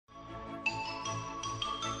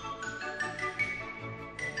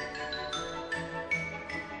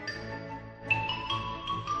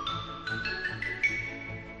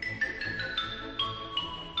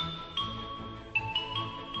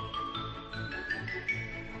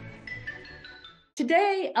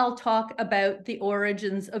Today, I'll talk about the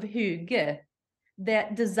origins of hygge,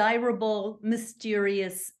 that desirable,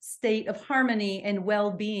 mysterious state of harmony and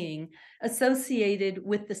well-being associated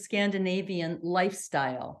with the Scandinavian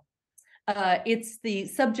lifestyle. It's the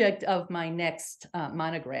subject of my next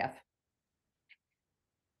monograph.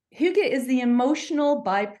 Hygge is the emotional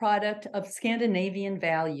byproduct of Scandinavian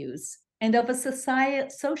values and of a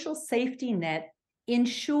social safety net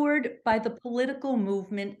ensured by the political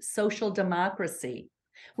movement social democracy,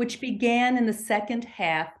 which began in the second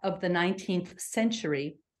half of the 19th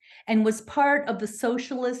century and was part of the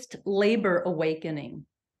socialist labor awakening.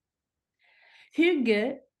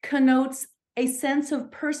 Hygge connotes a sense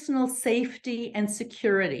of personal safety and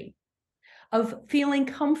security, of feeling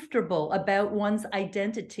comfortable about one's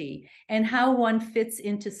identity and how one fits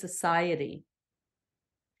into society.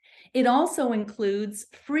 It also includes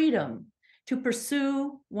freedom to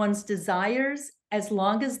pursue one's desires as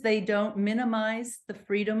long as they don't minimize the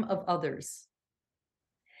freedom of others.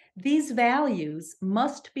 These values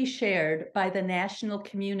must be shared by the national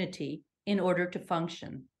community in order to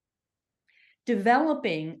function.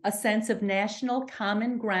 Developing a sense of national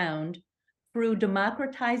common ground through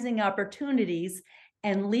democratizing opportunities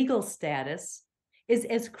and legal status is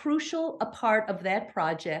as crucial a part of that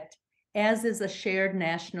project as is a shared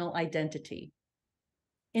national identity.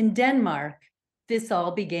 In Denmark, this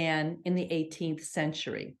all began in the 18th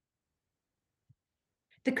century.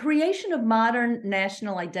 The creation of modern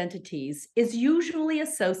national identities is usually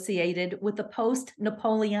associated with the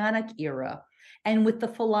post-Napoleonic era and with the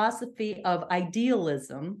philosophy of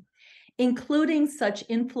idealism, including such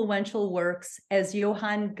influential works as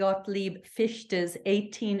Johann Gottlieb Fichte's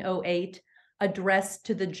 1808 Address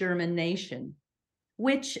to the German Nation,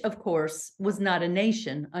 which, of course, was not a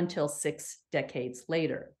nation until 6 decades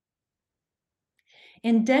later.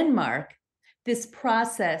 In Denmark, this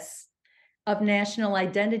process of national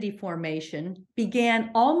identity formation began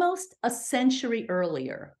almost a century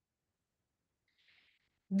earlier.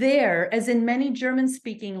 There, as in many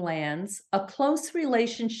German-speaking lands, a close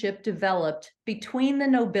relationship developed between the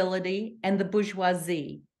nobility and the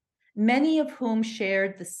bourgeoisie, many of whom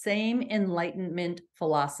shared the same Enlightenment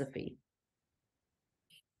philosophy.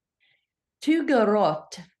 Tuge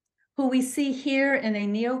Roth, who we see here in a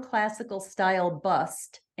neoclassical style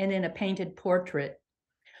bust and in a painted portrait,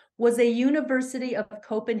 was a University of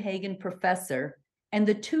Copenhagen professor and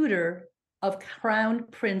the tutor of Crown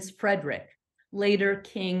Prince Frederick, later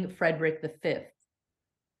King Frederick V.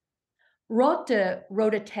 Roth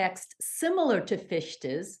wrote a text similar to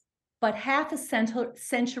Fichte's, but half a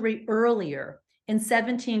century earlier, in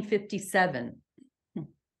 1757.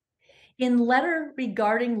 In Letter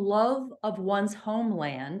Regarding Love of One's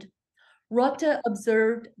Homeland, Roth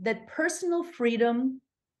observed that personal freedom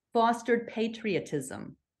fostered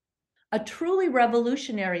patriotism, a truly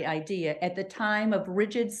revolutionary idea at the time of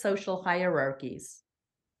rigid social hierarchies.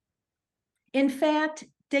 In fact,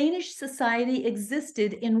 Danish society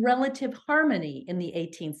existed in relative harmony in the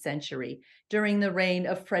 18th century during the reign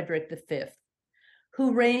of Frederick V,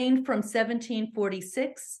 who reigned from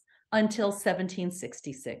 1746 until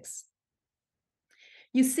 1766.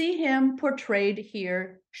 You see him portrayed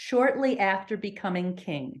here shortly after becoming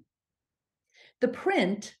king. The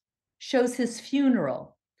print shows his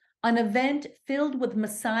funeral, an event filled with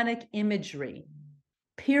Masonic imagery,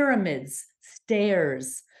 pyramids,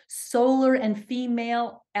 stairs, solar and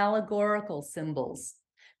female allegorical symbols,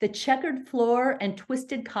 the checkered floor and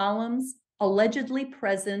twisted columns allegedly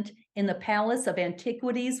present in the palace of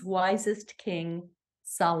antiquity's wisest king,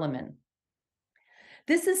 Solomon.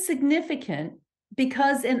 This is significant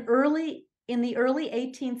because in the early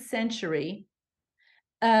 18th century,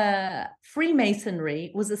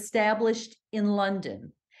 Freemasonry was established in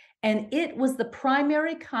London, and it was the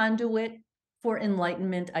primary conduit for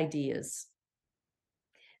Enlightenment ideas.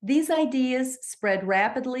 These ideas spread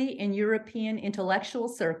rapidly in European intellectual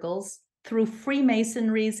circles through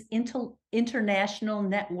Freemasonry's international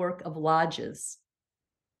network of lodges.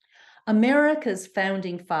 America's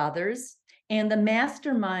founding fathers and the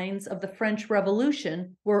masterminds of the French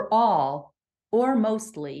Revolution were all, or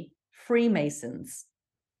mostly, Freemasons.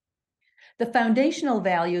 The foundational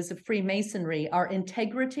values of Freemasonry are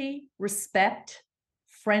integrity, respect,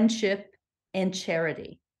 friendship, and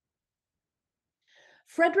charity.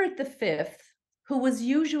 Frederick V, who was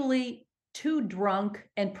usually too drunk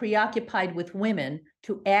and preoccupied with women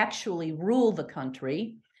to actually rule the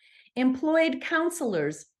country, employed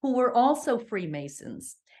counselors who were also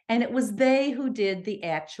Freemasons, and it was they who did the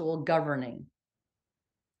actual governing.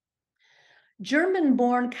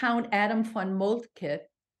 German-born Count Adam von Moltke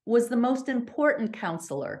was the most important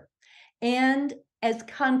counselor, and as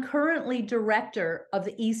concurrently director of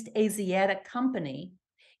the East Asiatic Company,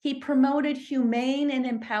 he promoted humane and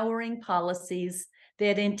empowering policies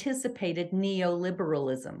that anticipated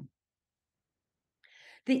neoliberalism.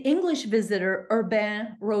 The English visitor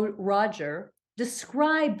Urbain Roger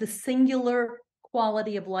described the singular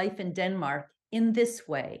quality of life in Denmark in this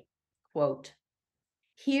way, quote,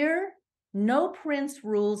 "Here, no prince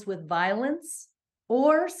rules with violence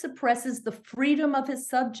or suppresses the freedom of his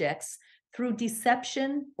subjects through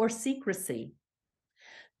deception or secrecy.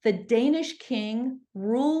 The Danish king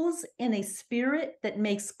rules in a spirit that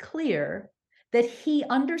makes clear that he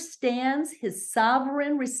understands his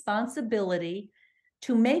sovereign responsibility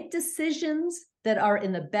to make decisions that are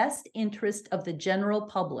in the best interest of the general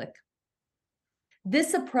public.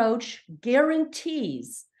 This approach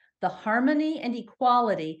guarantees the harmony and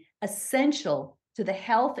equality essential to the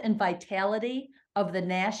health and vitality of the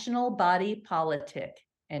national body politic,"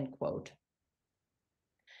 end quote.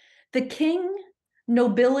 The king,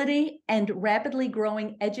 nobility, and rapidly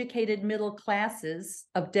growing educated middle classes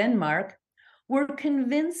of Denmark were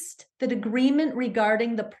convinced that agreement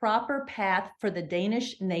regarding the proper path for the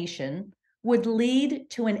Danish nation would lead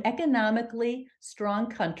to an economically strong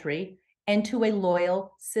country and to a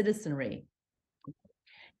loyal citizenry.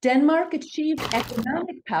 Denmark achieved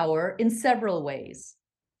economic power in several ways: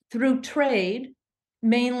 through trade,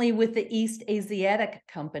 mainly with the East Asiatic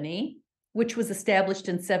Company, which was established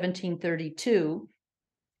in 1732,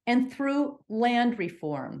 and through land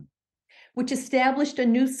reform, which established a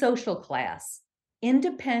new social class,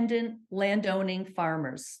 independent landowning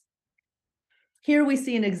farmers. Here we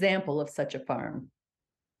see an example of such a farm.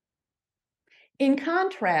 In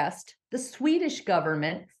contrast, the Swedish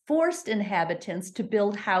government forced inhabitants to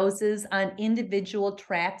build houses on individual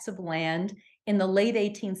tracts of land in the late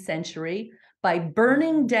 18th century by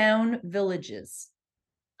burning down villages.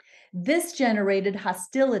 This generated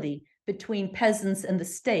hostility between peasants and the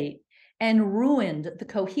state and ruined the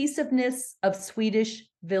cohesiveness of Swedish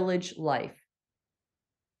village life.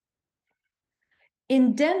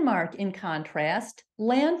 In Denmark, in contrast,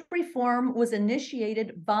 land reform was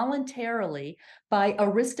initiated voluntarily by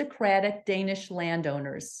aristocratic Danish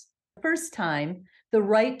landowners. For the first time, the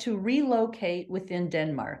right to relocate within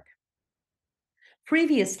Denmark.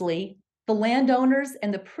 Previously, the landowners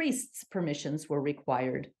and the priests' permissions were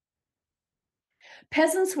required.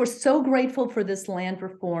 Peasants were so grateful for this land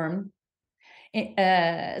reform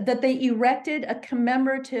that they erected a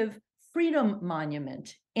commemorative freedom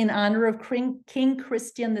monument in honor of King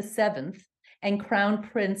Christian VII and Crown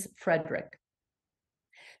Prince Frederick.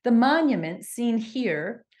 The monument, seen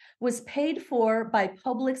here, was paid for by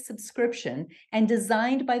public subscription and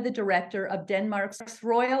designed by the director of Denmark's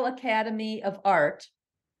Royal Academy of Art,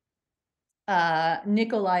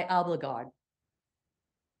 Nikolai Abildgaard.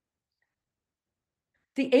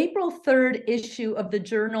 The April 3rd issue of the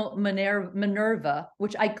journal Minerva,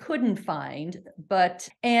 which I couldn't find,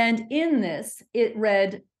 and in this, it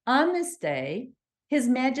read, "On this day, His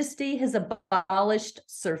Majesty has abolished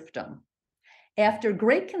serfdom. After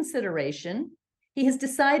great consideration, he has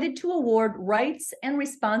decided to award rights and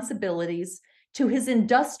responsibilities to his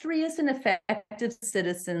industrious and effective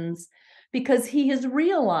citizens because he has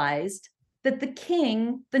realized that the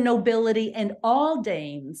king, the nobility, and all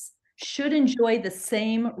Danes should enjoy the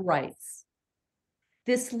same rights.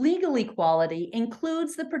 This legal equality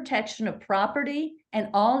includes the protection of property and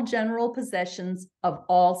all general possessions of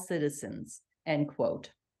all citizens," end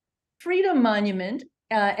quote. Freedom Monument,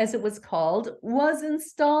 as it was called, was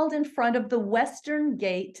installed in front of the western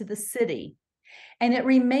gate to the city, and it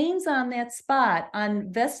remains on that spot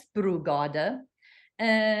on Vestbrogade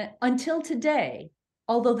until today,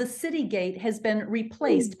 although the city gate has been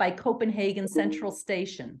replaced by Copenhagen Central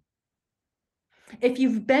Station. If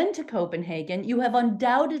you've been to Copenhagen, you have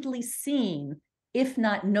undoubtedly seen, if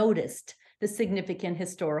not noticed, the significant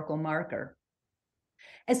historical marker.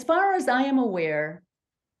 As far as I am aware,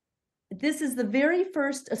 this is the very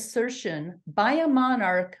first assertion by a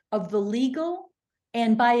monarch of the legal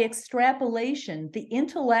and, by extrapolation, the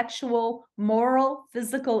intellectual, moral,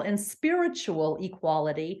 physical, and spiritual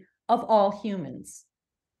equality of all humans.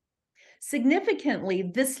 Significantly,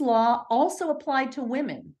 this law also applied to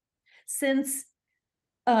women, since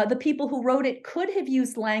the people who wrote it could have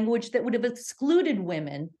used language that would have excluded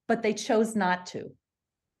women, but they chose not to.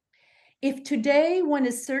 If today one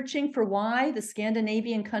is searching for why the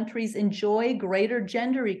Scandinavian countries enjoy greater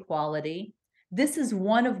gender equality, this is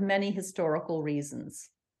one of many historical reasons.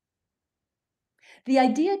 The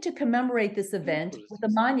idea to commemorate this event with a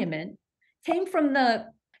monument came from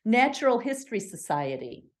the Natural History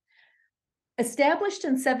Society. Established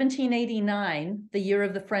in 1789, the year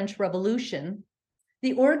of the French Revolution,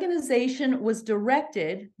 The organization was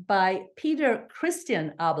directed by Peter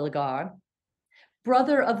Christian Abildgaard,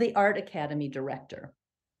 brother of the Art Academy director.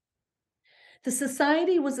 The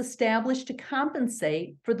society was established to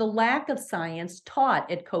compensate for the lack of science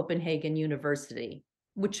taught at Copenhagen University,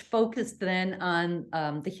 which focused then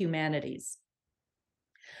on the humanities.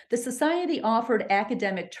 The society offered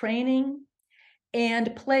academic training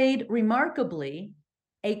and played remarkably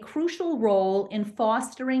a crucial role in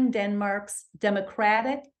fostering Denmark's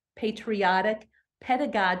democratic, patriotic,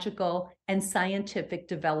 pedagogical, and scientific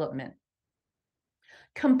development.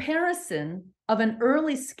 Comparison of an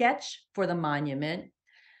early sketch for the monument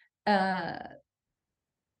by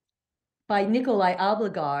Nikolai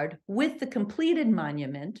Abildgaard with the completed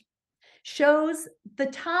monument shows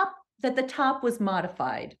that the top was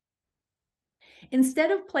modified.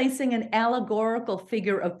 Instead of placing an allegorical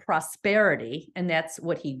figure of prosperity, and that's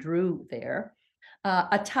what he drew there,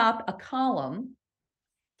 atop a column,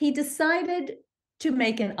 he decided to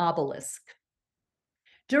make an obelisk.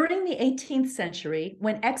 During the 18th century,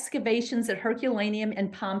 when excavations at Herculaneum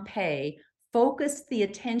and Pompeii focused the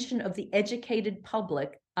attention of the educated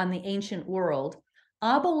public on the ancient world,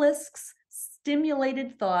 obelisks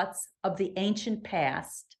stimulated thoughts of the ancient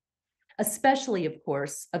past, especially, of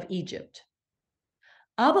course, of Egypt.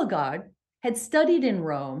 Abildgaard had studied in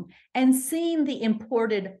Rome and seen the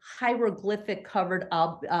imported hieroglyphic-covered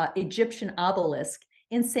Egyptian obelisk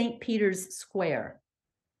in St. Peter's Square.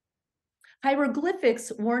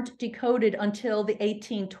 Hieroglyphics weren't decoded until the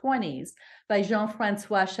 1820s by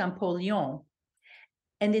Jean-François Champollion.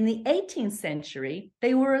 And in the 18th century,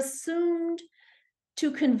 they were assumed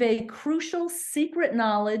to convey crucial secret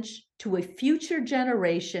knowledge to a future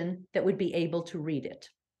generation that would be able to read it.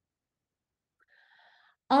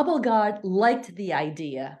 Abildgaard liked the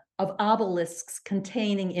idea of obelisks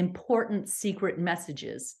containing important secret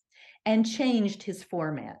messages and changed his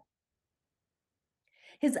format.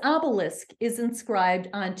 His obelisk is inscribed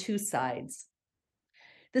on two sides.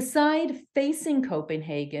 The side facing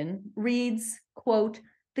Copenhagen reads, quote,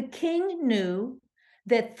 "The king knew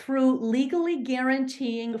that through legally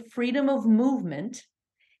guaranteeing freedom of movement,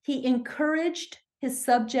 he encouraged his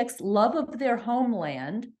subjects' love of their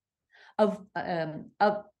homeland,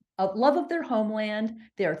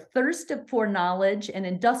 their thirst for knowledge and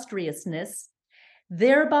industriousness,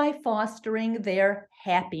 thereby fostering their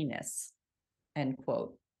happiness," end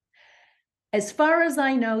quote. As far as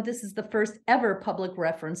I know, this is the first ever public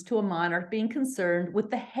reference to a monarch being concerned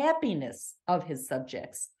with the happiness of his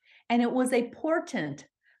subjects, and it was a portent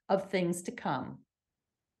of things to come.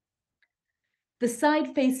 The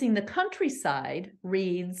side facing the countryside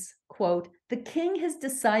reads, quote, "The king has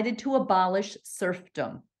decided to abolish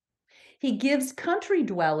serfdom. He gives country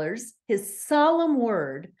dwellers his solemn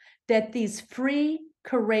word that these free,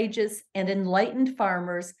 courageous, and enlightened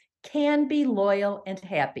farmers can be loyal and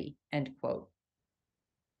happy," end quote.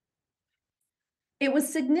 It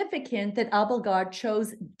was significant that Abildgaard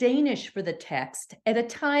chose Danish for the text at a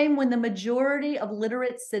time when the majority of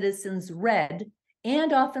literate citizens read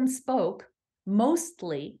and often spoke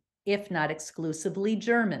mostly, if not exclusively,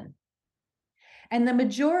 German. And the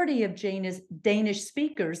majority of Danish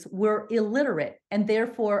speakers were illiterate and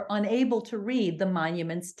therefore unable to read the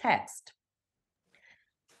monument's text.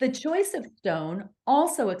 The choice of stone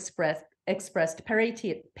also expressed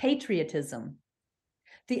patriotism.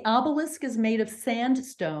 The obelisk is made of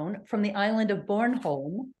sandstone from the island of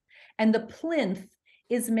Bornholm, and the plinth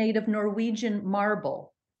is made of Norwegian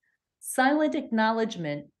marble. Silent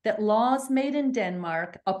acknowledgement that laws made in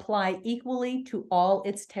Denmark apply equally to all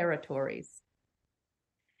its territories.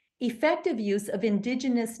 Effective use of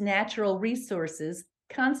indigenous natural resources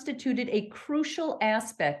constituted a crucial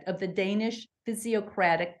aspect of the Danish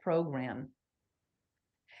physiocratic program.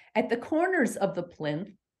 At the corners of the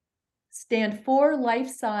plinth stand 4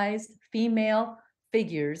 life-sized female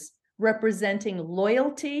figures representing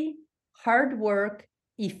loyalty, hard work,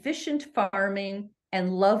 efficient farming,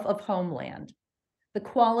 and love of homeland, the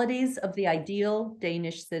qualities of the ideal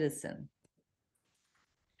Danish citizen.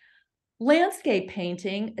 Landscape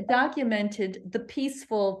painting documented the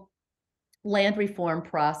peaceful land reform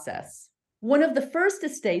process. One of the first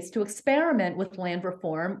estates to experiment with land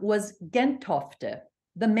reform was Gentofte,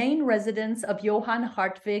 the main residence of Johan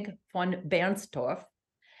Hartvig von Bernstorff,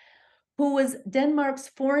 who was Denmark's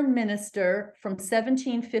foreign minister from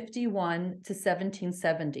 1751 to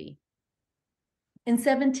 1770. In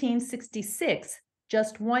 1766,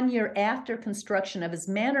 just 1 year after construction of his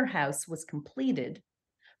manor house was completed,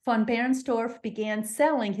 von Bernstorff began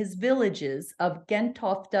selling his villages of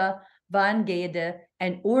Gentofte, Vangede,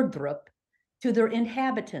 and Ordrup to their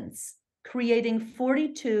inhabitants, creating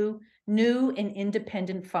 42 new and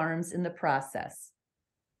independent farms in the process.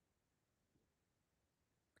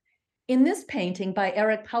 In this painting by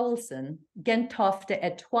Erik Paulsen, Gentofte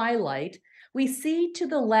at Twilight, we see to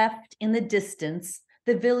the left in the distance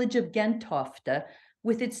the village of Gentofte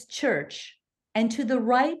with its church, and to the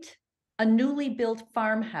right, a newly built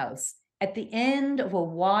farmhouse at the end of a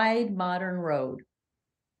wide modern road.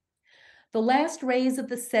 The last rays of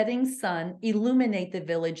the setting sun illuminate the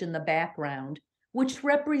village in the background, which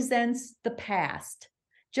represents the past,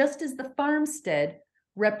 just as the farmstead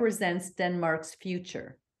represents Denmark's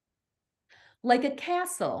future. Like a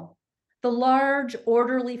castle, the large,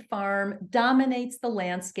 orderly farm dominates the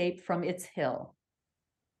landscape from its hill.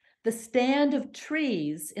 The stand of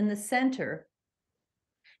trees in the center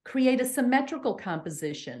create a symmetrical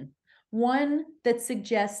composition, one that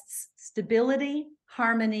suggests stability,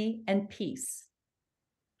 harmony, and peace.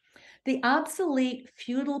 The obsolete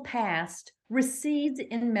feudal past recedes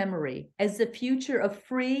in memory as the future of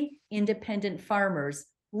free, independent farmers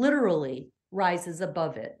literally rises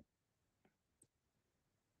above it.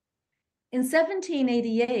 In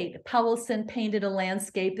 1788, Paulsen painted a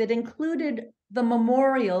landscape that included the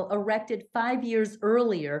memorial erected 5 years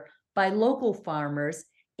earlier by local farmers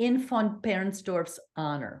in von Bernstorff's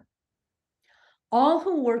honor. All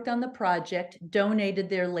who worked on the project donated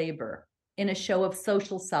their labor in a show of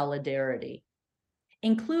social solidarity,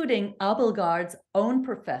 including Abildgaard's own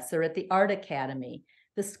professor at the Art Academy,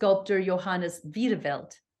 the sculptor Johannes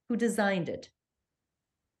Wiedewelt, who designed it.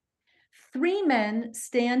 3 men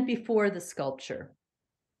stand before the sculpture.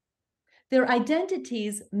 Their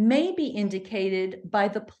identities may be indicated by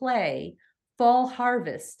the play Fall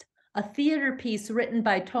Harvest, a theater piece written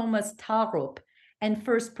by Thomas Tarup and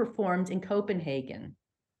first performed in Copenhagen.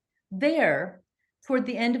 There, toward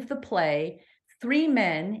the end of the play, 3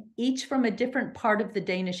 men, each from a different part of the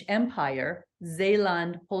Danish Empire,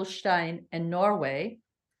 Zeeland, Holstein, and Norway,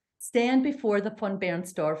 stand before the von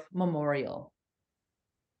Bernstorff Memorial.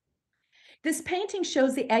 This painting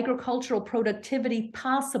shows the agricultural productivity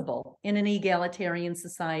possible in an egalitarian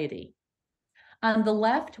society. On the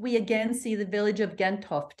left, we again see the village of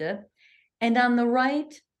Gentofte, and on the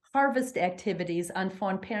right, harvest activities on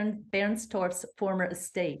von Bernstorff's former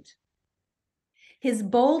estate. His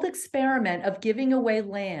bold experiment of giving away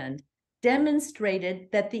land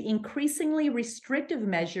demonstrated that the increasingly restrictive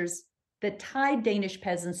measures that tied Danish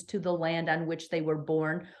peasants to the land on which they were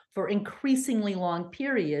born for increasingly long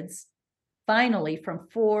periods, finally from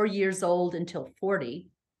 4 years old until 40,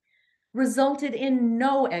 resulted in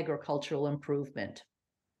no agricultural improvement,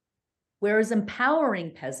 whereas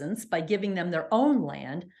empowering peasants by giving them their own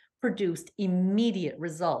land produced immediate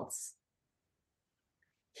results.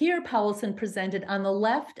 Here, Paulsen presented on the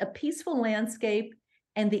left a peaceful landscape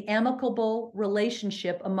and the amicable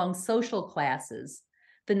relationship among social classes,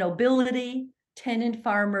 the nobility, tenant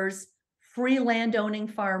farmers, free landowning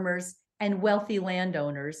farmers, and wealthy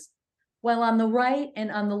landowners, while on the right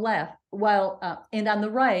and on the left, and on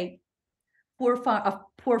the right, a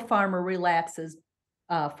poor farmer relaxes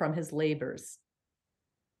from his labors.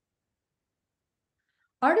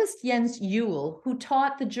 Artist Jens Juel, who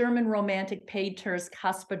taught the German Romantic painters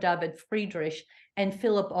Caspar David Friedrich and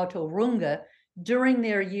Philipp Otto Runge during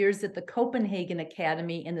their years at the Copenhagen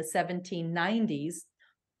Academy in the 1790s,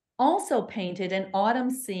 also painted an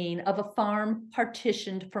autumn scene of a farm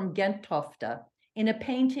partitioned from Gentofte in a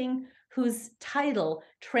painting whose title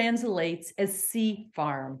translates as Sea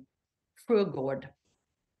Farm, Frugård.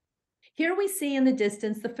 Here we see in the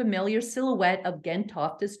distance the familiar silhouette of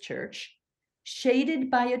Gentofte's church,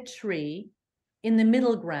 shaded by a tree in the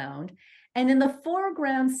middle ground, and in the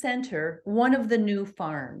foreground center, one of the new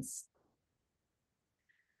farms.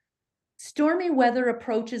 Stormy weather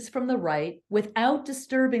approaches from the right without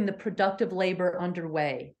disturbing the productive labor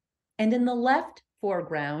underway. And in the left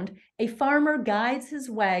foreground, a farmer guides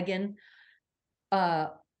his wagon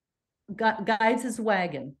to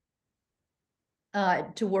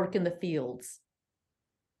work in the fields.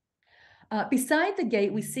 Beside the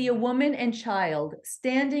gate, we see a woman and child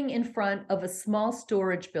standing in front of a small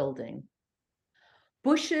storage building.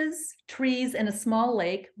 Bushes, trees, and a small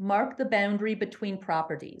lake mark the boundary between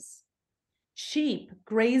properties. Sheep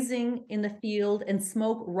grazing in the field and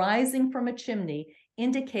smoke rising from a chimney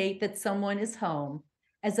indicate that someone is home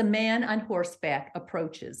as a man on horseback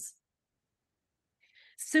approaches.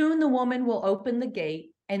 Soon the woman will open the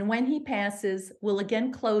gate, and when he passes, will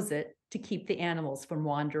again close it to keep the animals from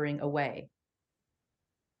wandering away.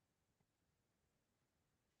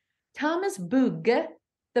 Thomas Bugge,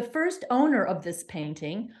 the first owner of this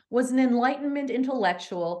painting, was an Enlightenment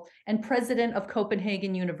intellectual and president of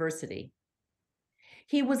Copenhagen University.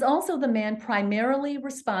 He was also the man primarily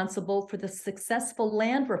responsible for the successful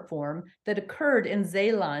land reform that occurred in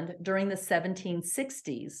Zeeland during the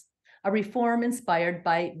 1760s, a reform inspired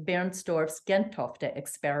by Bernstorff's Gentofte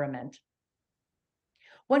experiment.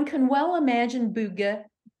 One can well imagine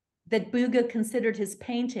that Bugge considered his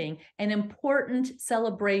painting an important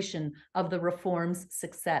celebration of the reform's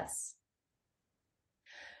success.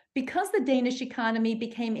 Because the Danish economy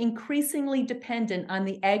became increasingly dependent on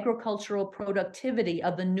the agricultural productivity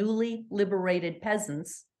of the newly liberated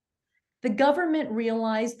peasants, the government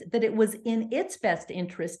realized that it was in its best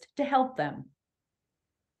interest to help them.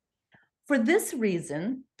 For this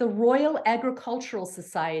reason, the Royal Agricultural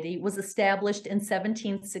Society was established in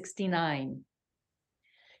 1769.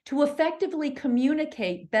 To effectively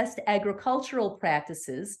communicate best agricultural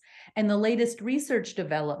practices and the latest research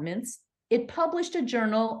developments, it published a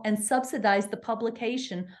journal and subsidized the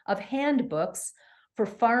publication of handbooks for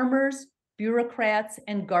farmers, bureaucrats,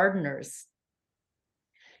 and gardeners.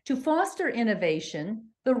 To foster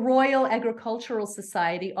innovation, the Royal Agricultural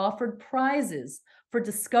Society offered prizes for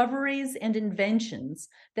discoveries and inventions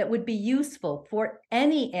that would be useful for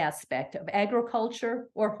any aspect of agriculture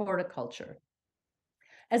or horticulture.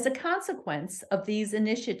 As a consequence of these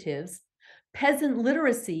initiatives, peasant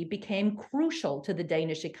literacy became crucial to the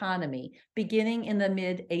Danish economy, beginning in the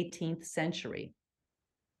mid-18th century.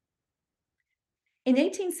 In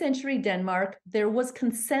 18th century Denmark, there was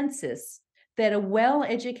consensus that a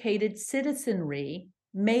well-educated citizenry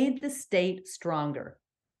made the state stronger.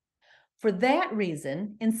 For that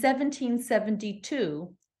reason, in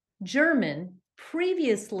 1772, German,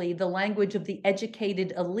 previously the language of the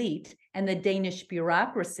educated elite and the Danish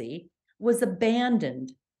bureaucracy, was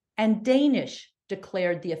abandoned, and Danish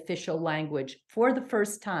declared the official language for the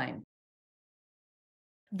first time.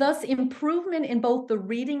 Thus, improvement in both the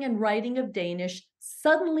reading and writing of Danish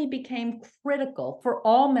suddenly became critical for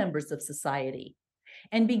all members of society.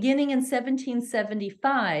 And beginning in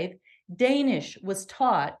 1775, Danish was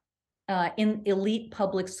taught in elite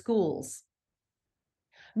public schools.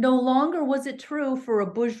 No longer was it true for a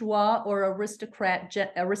bourgeois or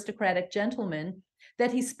aristocratic gentleman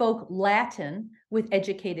that he spoke Latin with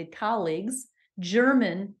educated colleagues,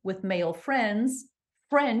 German with male friends,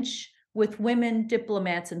 French with women,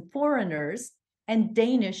 diplomats, and foreigners, and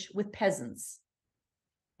Danish with peasants.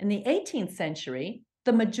 In the 18th century,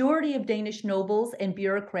 the majority of Danish nobles and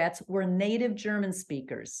bureaucrats were native German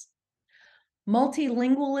speakers.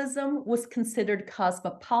 Multilingualism was considered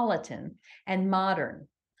cosmopolitan and modern,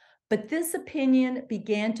 but this opinion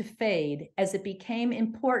began to fade as it became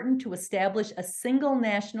important to establish a single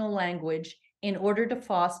national language in order to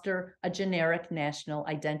foster a generic national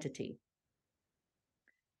identity.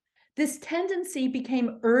 This tendency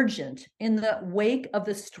became urgent in the wake of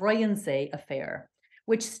the Strøyense affair,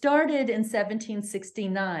 which started in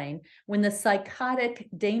 1769 when the psychotic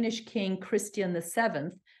Danish king Christian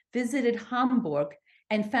VII visited Hamburg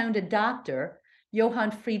and found a doctor,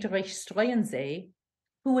 Johann Friedrich Strøyense,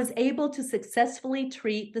 who was able to successfully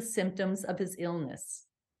treat the symptoms of his illness.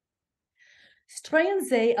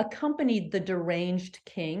 Strøyense accompanied the deranged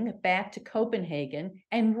king back to Copenhagen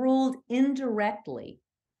and ruled indirectly,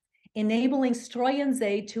 enabling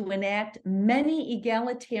Strøyense to enact many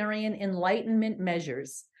egalitarian Enlightenment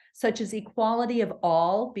measures, such as equality of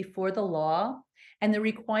all before the law and the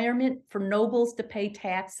requirement for nobles to pay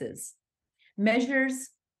taxes,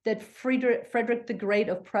 measures that Frederick the Great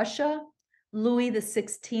of Prussia, Louis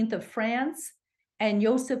XVI of France, and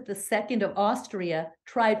Joseph II of Austria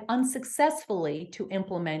tried unsuccessfully to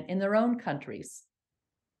implement in their own countries.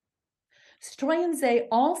 Strøyense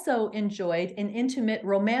also enjoyed an intimate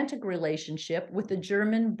romantic relationship with the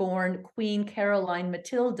German-born Queen Caroline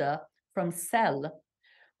Matilda from Celle,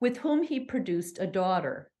 with whom he produced a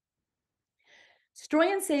daughter.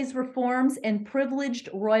 Strøyense's reforms and privileged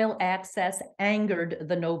royal access angered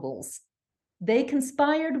the nobles. They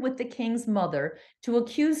conspired with the king's mother to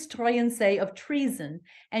accuse Strøyense of treason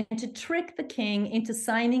and to trick the king into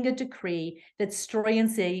signing a decree that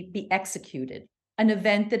Strøyense be executed, an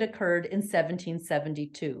event that occurred in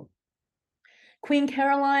 1772. Queen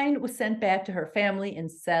Caroline was sent back to her family in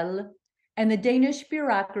Celle, and the Danish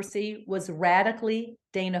bureaucracy was radically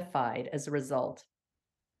Danified as a result.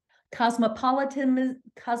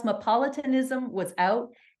 Cosmopolitanism was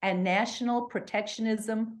out and national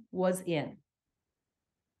protectionism was in.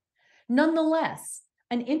 Nonetheless,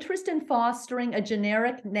 an interest in fostering a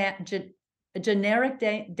generic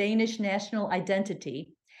Danish national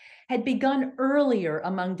identity had begun earlier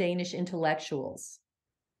among Danish intellectuals.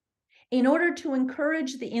 In order to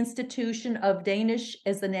encourage the institution of Danish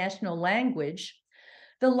as the national language,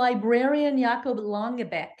 the librarian Jacob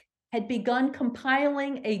Langebæk had begun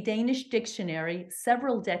compiling a Danish dictionary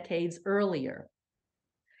several decades earlier.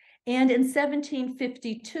 And in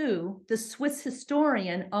 1752, the Swiss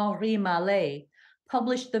historian Henri Mallet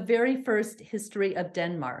published the very first history of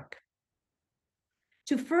Denmark.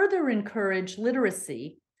 To further encourage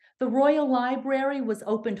literacy, the Royal Library was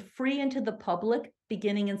opened free into the public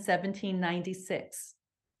beginning in 1796.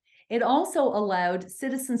 It also allowed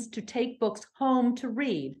citizens to take books home to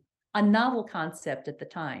read, a novel concept at the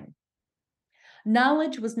time.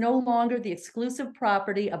 Knowledge was no longer the exclusive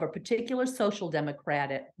property of a particular social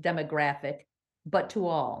demographic, but to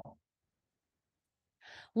all.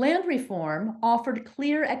 Land reform offered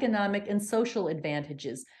clear economic and social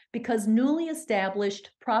advantages because newly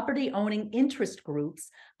established property-owning interest groups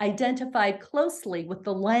identified closely with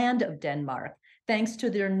the land of Denmark, thanks to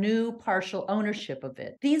their new partial ownership of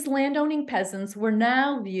it. These landowning peasants were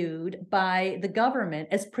now viewed by the government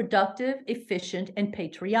as productive, efficient, and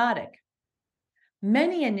patriotic.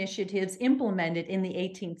 Many initiatives implemented in the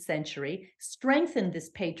 18th century strengthened this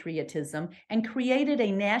patriotism and created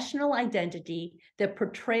a national identity that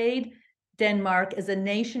portrayed Denmark as a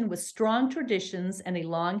nation with strong traditions and a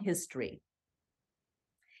long history.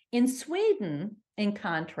 In Sweden, in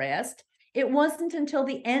contrast, it wasn't until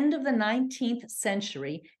the end of the 19th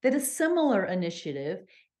century that a similar initiative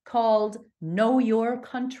called Know Your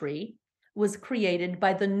Country was created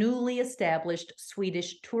by the newly established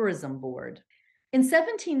Swedish Tourism Board. In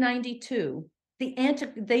 1792, the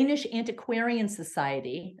Danish Antiquarian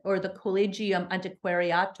Society, or the Collegium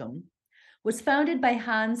Antiquariatum, was founded by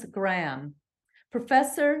Hans Gram,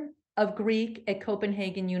 professor of Greek at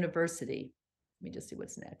Copenhagen University. Let me just see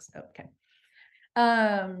what's next. Okay.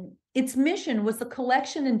 Its mission was the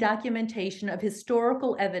collection and documentation of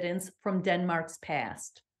historical evidence from Denmark's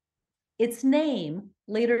past. Its name,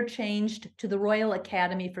 later changed to the Royal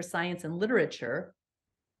Academy for Science and Literature,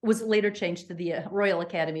 was later changed to the Royal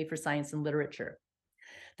Academy for Science and Literature.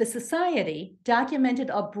 The society documented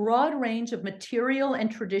a broad range of material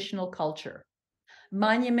and traditional culture,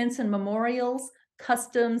 monuments and memorials,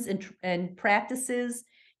 customs and practices,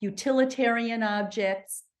 utilitarian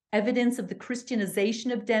objects, evidence of the Christianization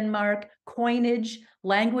of Denmark, coinage,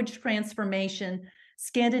 language transformation,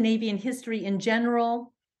 Scandinavian history in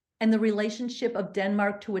general, and the relationship of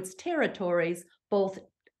Denmark to its territories, both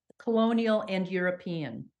colonial and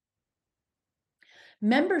European.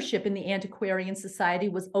 Membership in the Antiquarian Society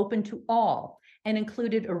was open to all and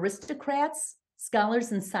included aristocrats,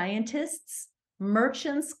 scholars and scientists,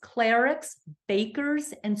 merchants, clerics,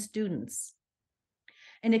 bakers, and students.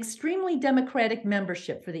 An extremely democratic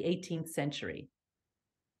membership for the 18th century.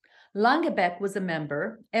 Langebæk was a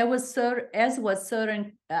member, as was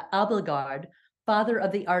Søren Abildgaard, father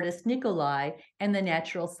of the artist Nicolai and the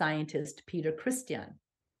natural scientist Peter Christian.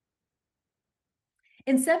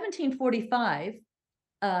 In 1745,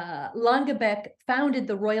 Langebæk founded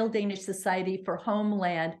the Royal Danish Society for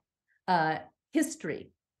Homeland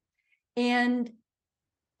History, and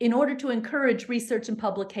in order to encourage research and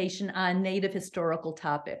publication on native historical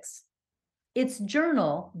topics. Its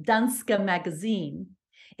journal, Danske Magazine,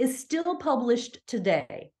 is still published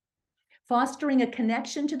today, fostering a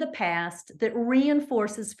connection to the past that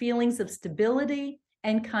reinforces feelings of stability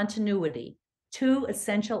and continuity, two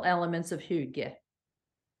essential elements of hygge.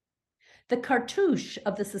 The cartouche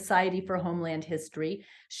of the Society for Homeland History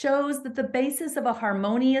shows that the basis of a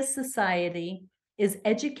harmonious society is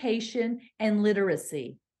education and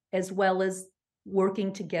literacy, as well as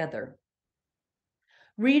working together.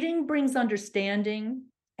 Reading brings understanding,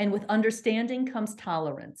 and with understanding comes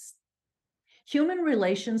tolerance. Human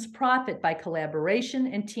relations profit by collaboration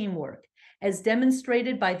and teamwork, as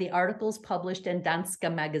demonstrated by the articles published in Danske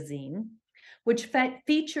Magazine, which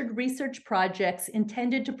featured research projects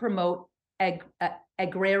intended to promote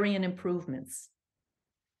agrarian improvements.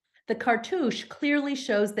 The cartouche clearly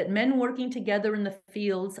shows that men working together in the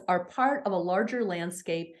fields are part of a larger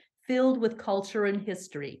landscape filled with culture and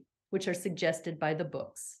history, which are suggested by the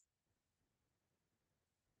books.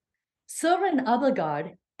 Søren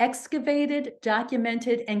Abildgaard excavated,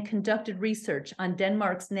 documented, and conducted research on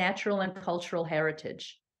Denmark's natural and cultural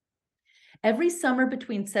heritage. Every summer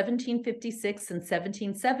between 1756 and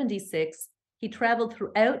 1776, he traveled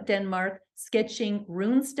throughout Denmark, sketching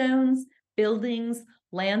runestones, buildings,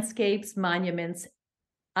 landscapes, monuments,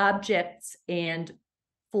 objects, and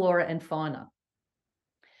flora and fauna.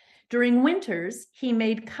 During winters, he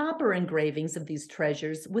made copper engravings of these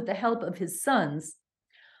treasures with the help of his sons,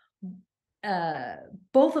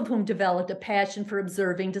 both of whom developed a passion for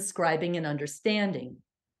observing, describing, and understanding.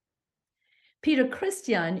 Peter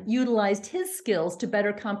Christian utilized his skills to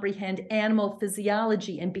better comprehend animal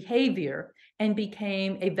physiology and behavior and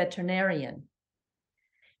became a veterinarian.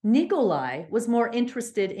 Nikolai was more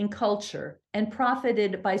interested in culture and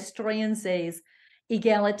profited by Struensee's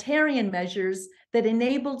egalitarian measures that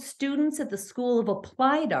enabled students at the School of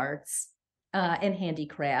Applied Arts and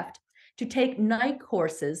Handicraft to take night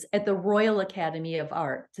courses at the Royal Academy of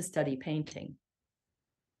Art to study painting.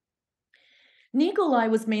 Nikolai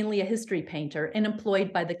was mainly a history painter and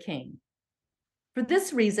employed by the king. For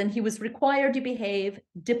this reason, he was required to behave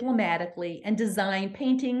diplomatically and design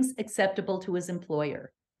paintings acceptable to his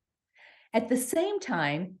employer. At the same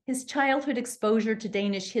time, his childhood exposure to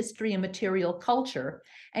Danish history and material culture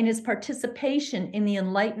and his participation in the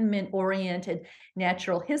Enlightenment-oriented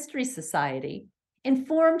Natural History Society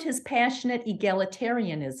informed his passionate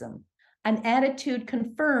egalitarianism, an attitude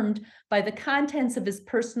confirmed by the contents of his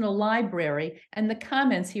personal library and the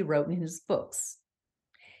comments he wrote in his books.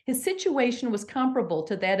 His situation was comparable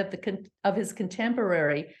to that of his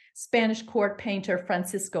contemporary Spanish court painter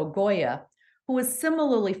Francisco Goya, who was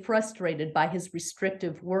similarly frustrated by his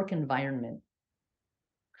restrictive work environment.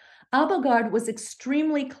 Abildgaard was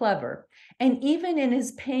extremely clever, and even in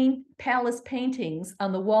his palace paintings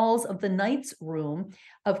on the walls of the Knight's Room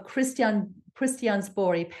of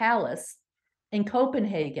Christiansborg Palace in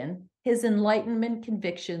Copenhagen, his Enlightenment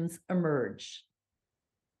convictions emerge.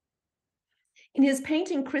 In his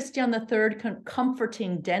painting Christian III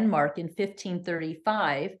Comforting Denmark in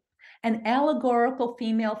 1535, an allegorical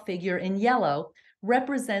female figure in yellow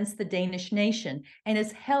represents the Danish nation and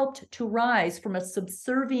is helped to rise from a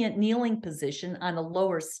subservient kneeling position on a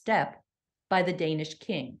lower step by the Danish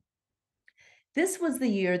king. This was the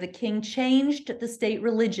year the king changed the state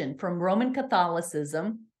religion from Roman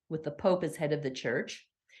Catholicism, with the Pope as head of the church,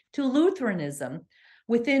 to Lutheranism,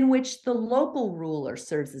 within which the local ruler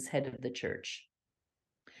serves as head of the church.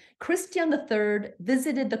 Christian III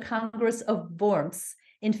visited the Congress of Worms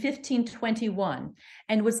in 1521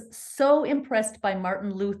 and was so impressed by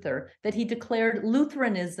Martin Luther that he declared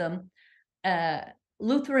Lutheranism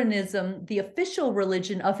the official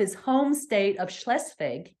religion of his home state of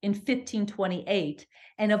Schleswig in 1528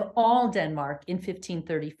 and of all Denmark in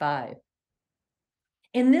 1535.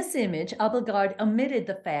 In this image, Abildgaard omitted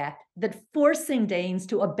the fact that forcing Danes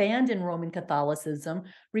to abandon Roman Catholicism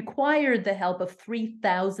required the help of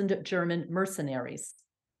 3,000 German mercenaries.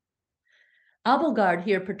 Abildgaard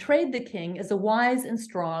here portrayed the king as a wise and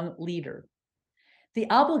strong leader. The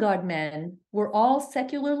Abildgaard men were all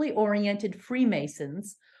secularly oriented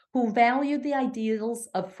Freemasons who valued the ideals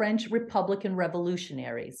of French Republican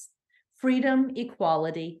revolutionaries: freedom,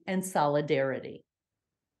 equality, and solidarity.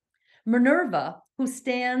 Minerva, who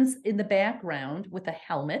stands in the background with a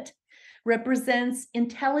helmet, represents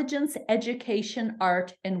intelligence, education,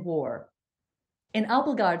 art, and war. In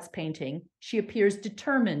Abildgaard's painting, she appears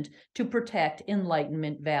determined to protect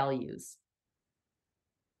Enlightenment values.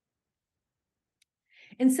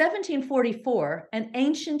 In 1744, an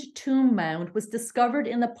ancient tomb mound was discovered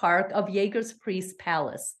in the park of Jägerspriest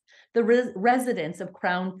Palace, the residence of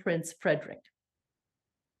Crown Prince Frederick.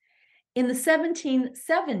 In the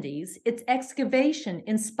 1770s, its excavation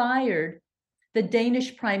inspired the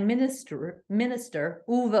Danish Prime Minister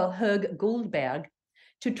Ove Høeg Guldberg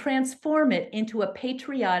to transform it into a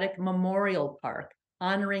patriotic memorial park,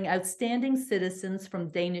 honoring outstanding citizens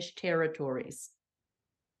from Danish territories.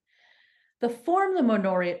 The form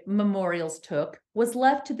the memorials took was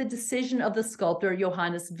left to the decision of the sculptor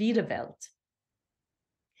Johannes Wiedewelt.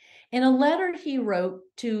 In a letter he wrote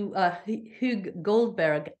to Høeg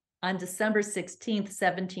Guldberg on December 16,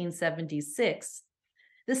 1776,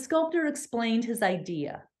 the sculptor explained his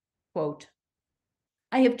idea, quote,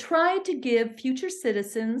 "I have tried to give future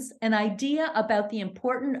citizens an idea about the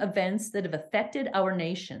important events that have affected our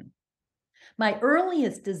nation. My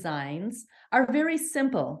earliest designs are very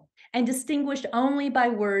simple and distinguished only by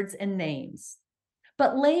words and names.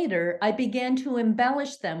 But later, I began to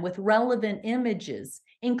embellish them with relevant images,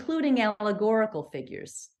 including allegorical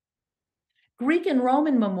figures. Greek and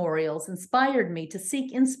Roman memorials inspired me to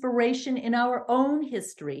seek inspiration in our own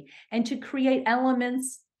history and to create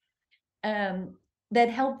elements that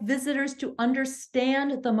help visitors to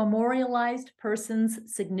understand the memorialized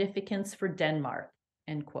person's significance for Denmark,"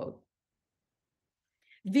 end quote.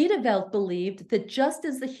 Wiedewelt believed that just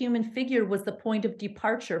as the human figure was the point of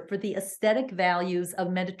departure for the aesthetic values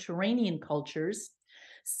of Mediterranean cultures,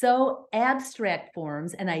 so abstract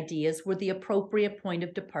forms and ideas were the appropriate point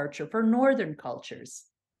of departure for Northern cultures.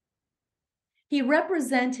 He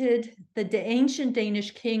represented the ancient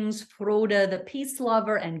Danish kings Frode the peace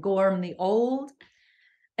lover and Gorm the Old,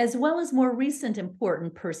 as well as more recent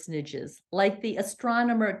important personages like the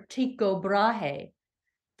astronomer Tycho Brahe,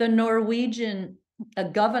 the Norwegian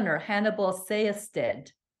governor, Hannibal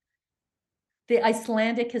Sehested, the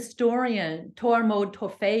Icelandic historian Thormod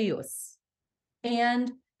Torfæus,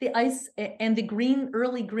 and the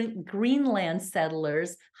early Greenland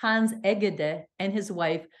settlers Hans Egede and his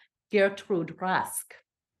wife Gertrud Rask.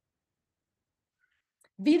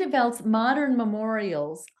 Wiedeveldt's modern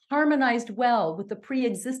memorials harmonized well with the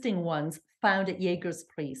pre-existing ones found at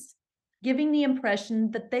Jägerspriest, giving the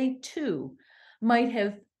impression that they too might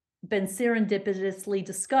have been serendipitously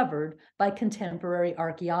discovered by contemporary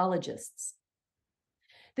archaeologists.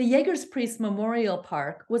 The Jägerspriest Memorial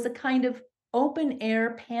Park was a kind of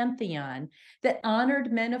open-air pantheon that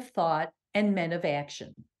honored men of thought and men of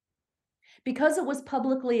action. Because it was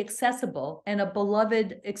publicly accessible and a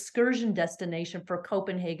beloved excursion destination for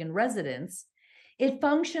Copenhagen residents, it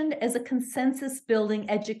functioned as a consensus-building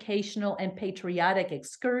educational and patriotic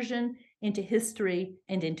excursion into history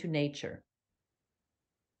and into nature.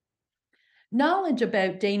 Knowledge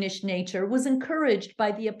about Danish nature was encouraged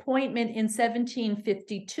by the appointment in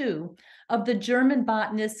 1752 of the German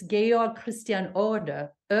botanist Georg Christian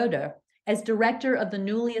Oeder as director of the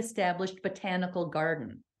newly established botanical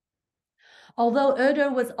garden. Although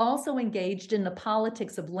Oeder was also engaged in the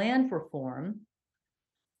politics of land reform,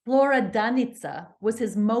 Flora Danica was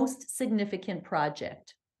his most significant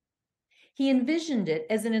project. He envisioned it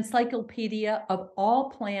as an encyclopedia of all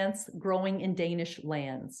plants growing in Danish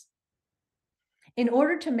lands. In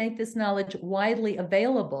order to make this knowledge widely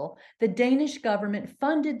available, the Danish government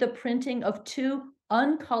funded the printing of 2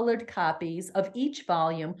 uncolored copies of each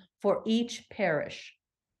volume for each parish.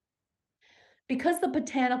 Because the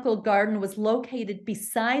botanical garden was located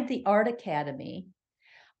beside the Art Academy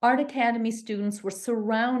students were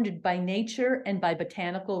surrounded by nature and by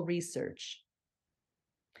botanical research.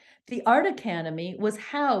 The Art Academy was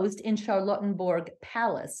housed in Charlottenborg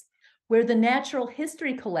Palace, where the natural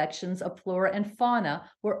history collections of flora and fauna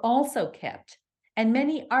were also kept, and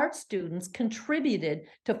many art students contributed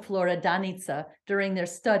to Flora Danica during their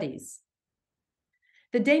studies.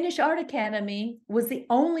 The Danish Art Academy was the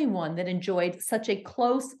only one that enjoyed such a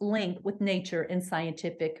close link with nature and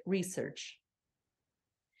scientific research.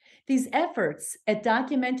 These efforts at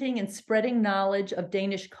documenting and spreading knowledge of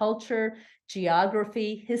Danish culture,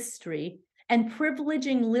 geography, history, and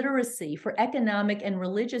privileging literacy for economic and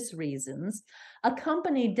religious reasons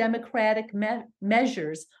accompanied democratic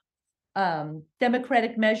measures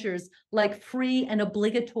like free and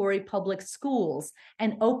obligatory public schools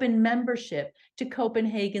and open membership to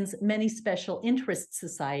Copenhagen's many special interest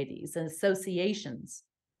societies and associations,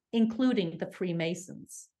 including the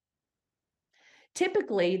Freemasons.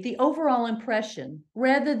 Typically, the overall impression,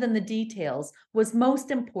 rather than the details, was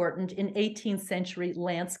most important in 18th century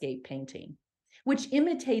landscape painting, which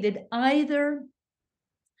imitated either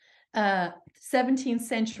 17th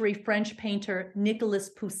century French painter Nicolas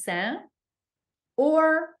Poussin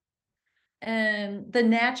or the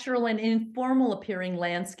natural and informal appearing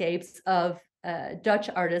landscapes of Dutch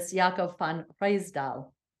artist Jacob van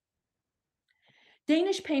Ruysdael.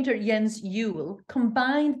 Danish painter Jens Juel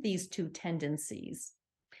combined these two tendencies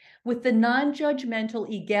with the non-judgmental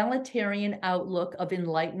egalitarian outlook of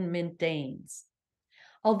Enlightenment Danes,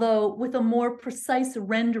 although with a more precise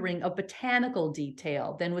rendering of botanical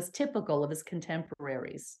detail than was typical of his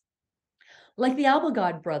contemporaries. Like the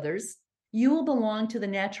Abildgaard brothers, Juel belonged to the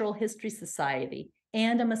Natural History Society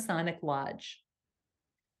and a Masonic lodge.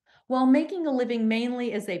 While making a living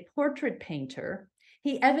mainly as a portrait painter,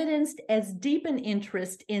 he evidenced as deep an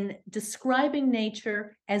interest in describing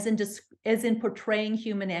nature as in portraying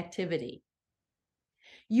human activity.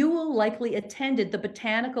 Juel likely attended the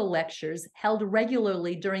botanical lectures held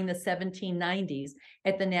regularly during the 1790s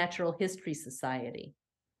at the Natural History Society.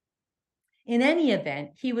 In any event,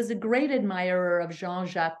 he was a great admirer of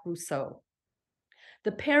Jean-Jacques Rousseau.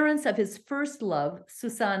 The parents of his first love,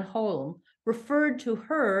 Susanne Holm, referred to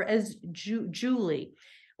her as Julie,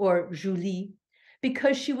 or Julie,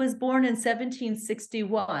 because she was born in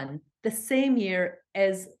 1761, the same year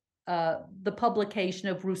as the publication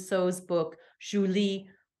of Rousseau's book, Julie,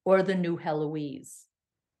 or The New Heloise.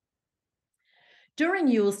 During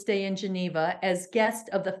Juel's stay in Geneva as guest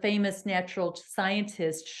of the famous natural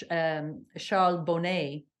scientist Charles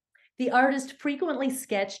Bonnet, the artist frequently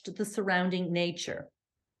sketched the surrounding nature.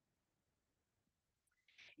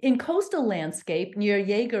 In coastal landscape near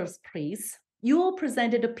Jägerspriest, Juel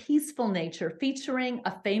presented a peaceful nature featuring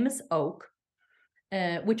a famous oak,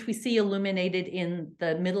 which we see illuminated in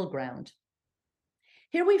the middle ground.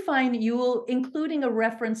 Here we find Juel including a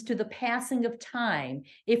reference to the passing of time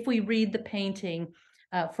if we read the painting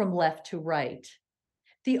from left to right.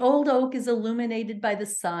 The old oak is illuminated by the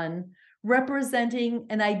sun, representing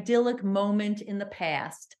an idyllic moment in the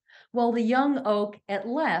past, while the young oak at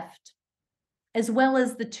left, as well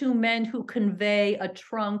as the two men who convey a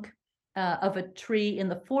trunk of a tree in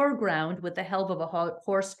the foreground with the help of a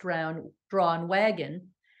horse-drawn wagon,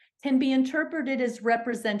 can be interpreted as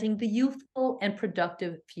representing the youthful and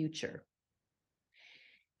productive future.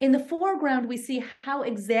 In the foreground, we see how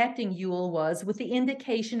exacting Yule was with the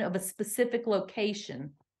indication of a specific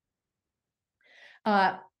location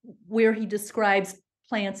where he describes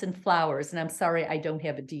plants and flowers, and I'm sorry I don't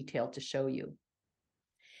have a detail to show you.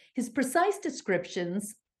 His precise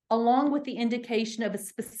descriptions, along with the indication of a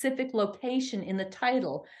specific location in the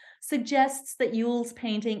title, suggests that Yule's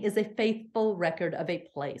painting is a faithful record of a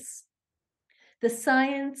place. The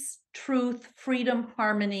science, truth, freedom,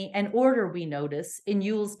 harmony, and order we notice in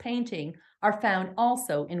Yule's painting are found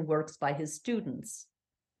also in works by his students.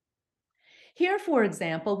 Here, for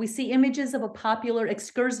example, we see images of a popular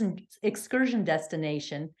excursion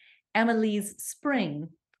destination, Amelie's Spring,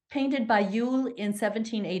 painted by Yule in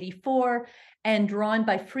 1784 and drawn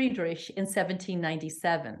by Friedrich in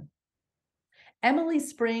 1797. Amelie's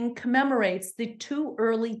Spring commemorates the too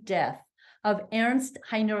early death of Ernst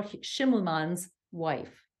Heinrich Schimmelmann's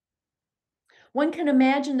wife. One can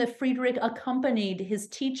imagine that Friedrich accompanied his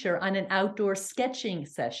teacher on an outdoor sketching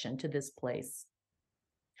session to this place.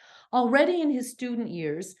 Already in his student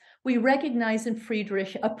years, we recognize in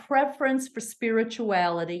Friedrich a preference for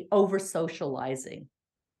spirituality over socializing.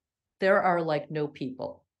 There are like no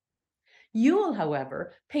people. Yule,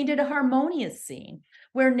 however, painted a harmonious scene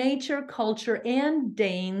where nature, culture, and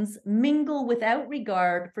Danes mingle without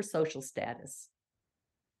regard for social status.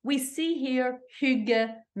 We see here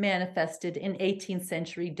hygge manifested in 18th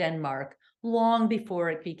century Denmark long before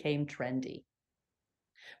it became trendy.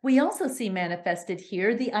 We also see manifested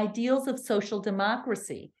here the ideals of social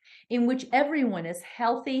democracy, in which everyone is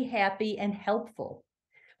healthy, happy, and helpful.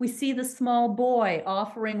 We see the small boy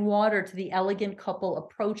offering water to the elegant couple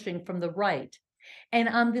approaching from the right. And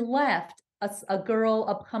on the left, a girl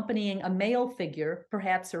accompanying a male figure,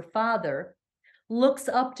 perhaps her father, looks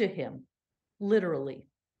up to him, literally.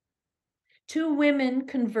 Two women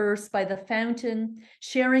converse by the fountain,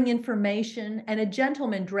 sharing information, and a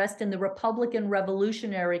gentleman dressed in the Republican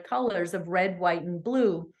revolutionary colors of red, white, and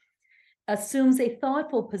blue assumes a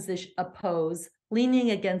thoughtful pose,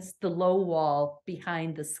 leaning against the low wall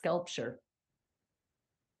behind the sculpture.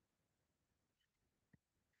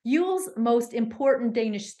 Yule's most important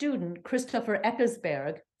Danish student, Christopher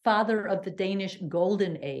Eckersberg, father of the Danish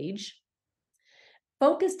Golden Age,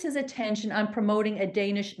 focused his attention on promoting a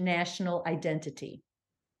Danish national identity,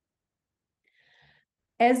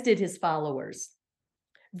 as did his followers.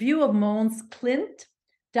 View of Mons Klint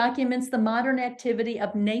documents the modern activity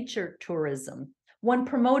of nature tourism, one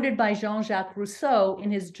promoted by Jean-Jacques Rousseau in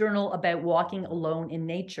his journal about walking alone in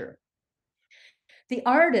nature. The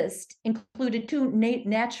artist included two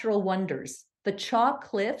natural wonders, the chalk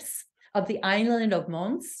cliffs of the island of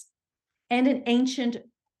Mons and an ancient,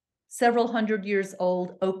 several hundred years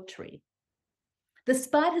old oak tree. The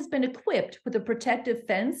spot has been equipped with a protective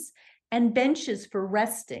fence and benches for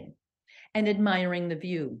resting and admiring the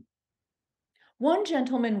view. One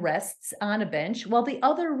gentleman rests on a bench while the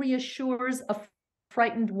other reassures a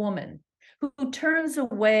frightened woman who turns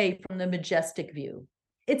away from the majestic view.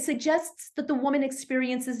 It suggests that the woman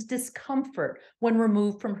experiences discomfort when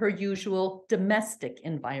removed from her usual domestic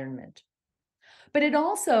environment. But it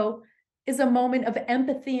also is a moment of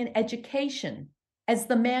empathy and education, as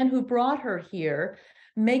the man who brought her here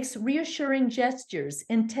makes reassuring gestures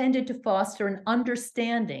intended to foster an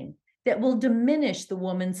understanding that will diminish the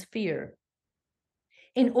woman's fear.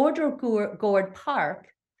 In Ordergård Park,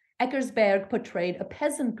 Eckersberg portrayed a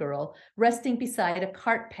peasant girl resting beside a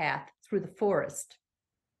cart path through the forest.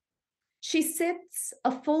 She sits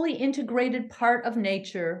a fully integrated part of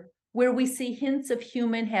nature where we see hints of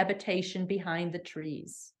human habitation behind the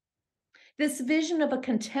trees. This vision of a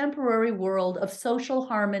contemporary world of social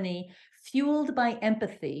harmony fueled by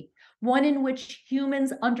empathy, one in which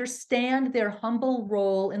humans understand their humble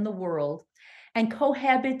role in the world and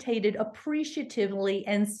cohabitated appreciatively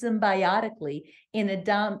and symbiotically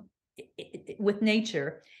with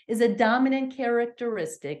nature, is a dominant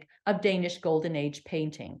characteristic of Danish Golden Age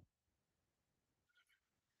painting.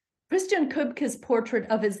 Christian Købke's portrait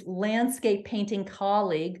of his landscape painting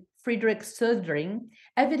colleague, Friedrich Södring,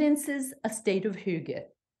 evidences a state of hygge.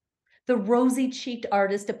 The rosy-cheeked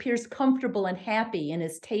artist appears comfortable and happy in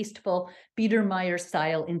his tasteful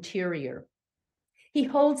Biedermeier-style interior. He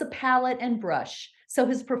holds a palette and brush, so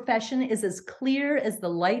his profession is as clear as the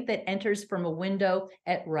light that enters from a window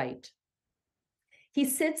at right. He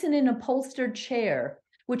sits in an upholstered chair,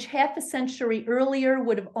 which half a century earlier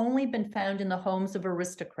would have only been found in the homes of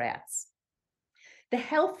aristocrats. The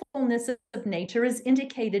healthfulness of nature is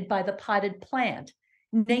indicated by the potted plant,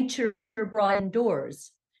 nature brought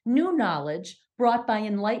indoors, new knowledge brought by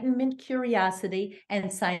Enlightenment curiosity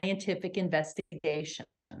and scientific investigation.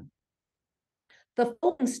 The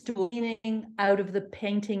folding stool leaning out of the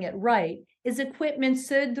painting at right is equipment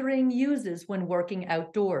Södring uses when working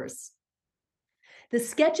outdoors. The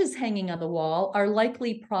sketches hanging on the wall are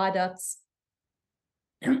likely products,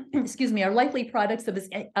 are likely products of his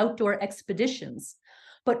outdoor expeditions,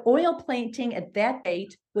 but oil painting at that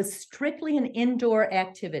date was strictly an indoor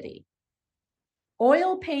activity.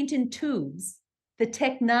 Oil paint in tubes, the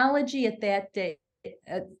technology at that day,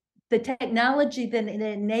 the technology that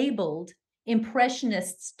enabled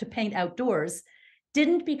Impressionists to paint outdoors,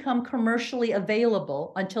 didn't become commercially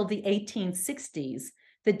available until the 1860s,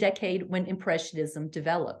 the decade when Impressionism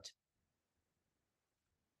developed.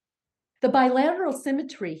 The bilateral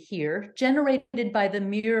symmetry here, generated by the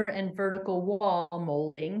mirror and vertical wall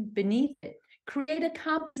molding beneath it, create a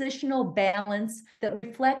compositional balance that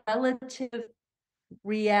reflects relative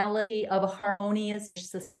reality of a harmonious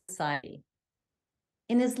society.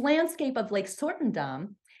 In his landscape of Lake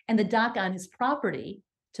Sortendam and the dock on his property,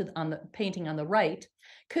 on the painting on the right,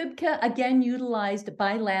 Kubke again utilized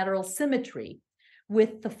bilateral symmetry,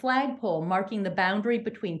 with the flagpole marking the boundary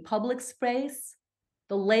between public space,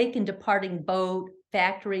 the lake and departing boat,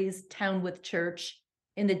 factories, town with church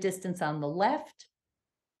in the distance on the left,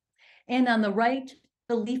 and on the right,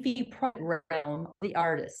 the leafy private realm of the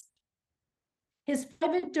artist. His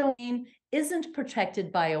private domain isn't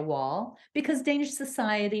protected by a wall because Danish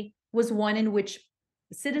society was one in which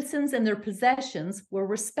citizens and their possessions were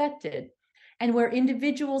respected, and where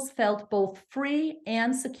individuals felt both free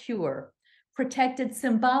and secure, protected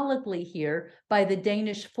symbolically here by the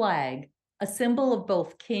Danish flag, a symbol of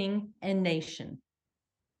both king and nation.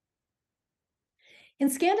 In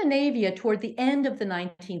Scandinavia, toward the end of the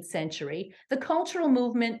 19th century, the cultural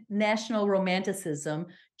movement National Romanticism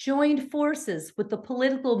joined forces with the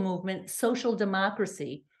political movement Social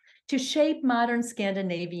Democracy to shape modern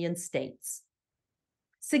Scandinavian states.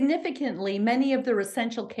 Significantly, many of their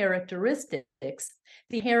essential characteristics,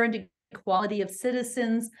 the inherent equality of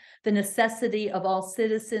citizens, the necessity of all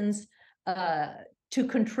citizens to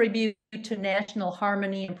contribute to national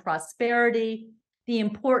harmony and prosperity, the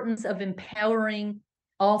importance of empowering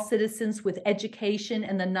all citizens with education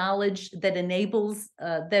and the knowledge that enables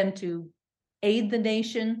them to aid the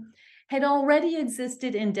nation, had already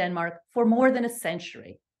existed in Denmark for more than a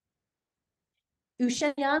century.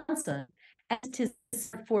 Usheng Janssen,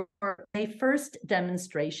 for the first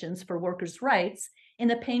demonstrations for workers' rights in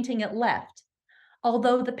the painting at left,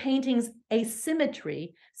 although the painting's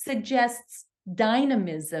asymmetry suggests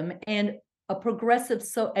dynamism and progressive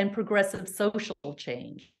social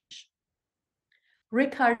change.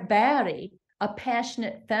 Richard Barry, a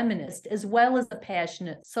passionate feminist as well as a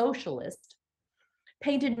passionate socialist,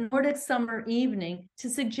 painted Nordic Summer Evening to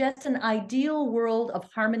suggest an ideal world of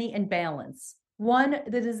harmony and balance, one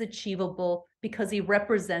that is achievable because he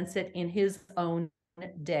represents it in his own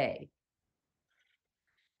day.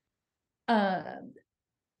 The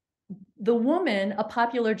woman, a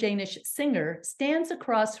popular Danish singer, stands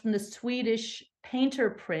across from the Swedish painter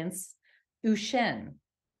prince Usheng.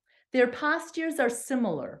 Their postures are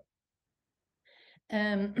similar.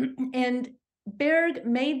 And Berg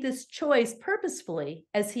made this choice purposefully,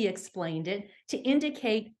 as he explained it, to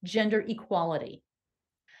indicate gender equality.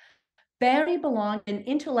 Barry belonged to an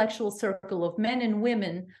intellectual circle of men and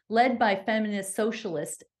women led by feminist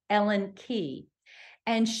socialist Ellen Key,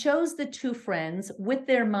 and shows the two friends with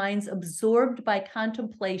their minds absorbed by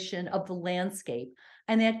contemplation of the landscape,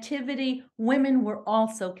 an activity women were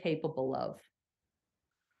also capable of.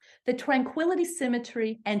 The tranquility,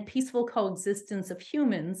 symmetry, and peaceful coexistence of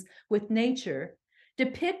humans with nature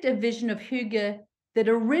depict a vision of hygge that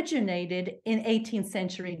originated in 18th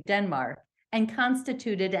century Denmark and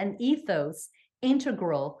constituted an ethos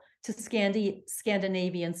integral to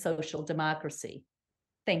Scandinavian social democracy.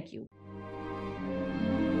 Thank you.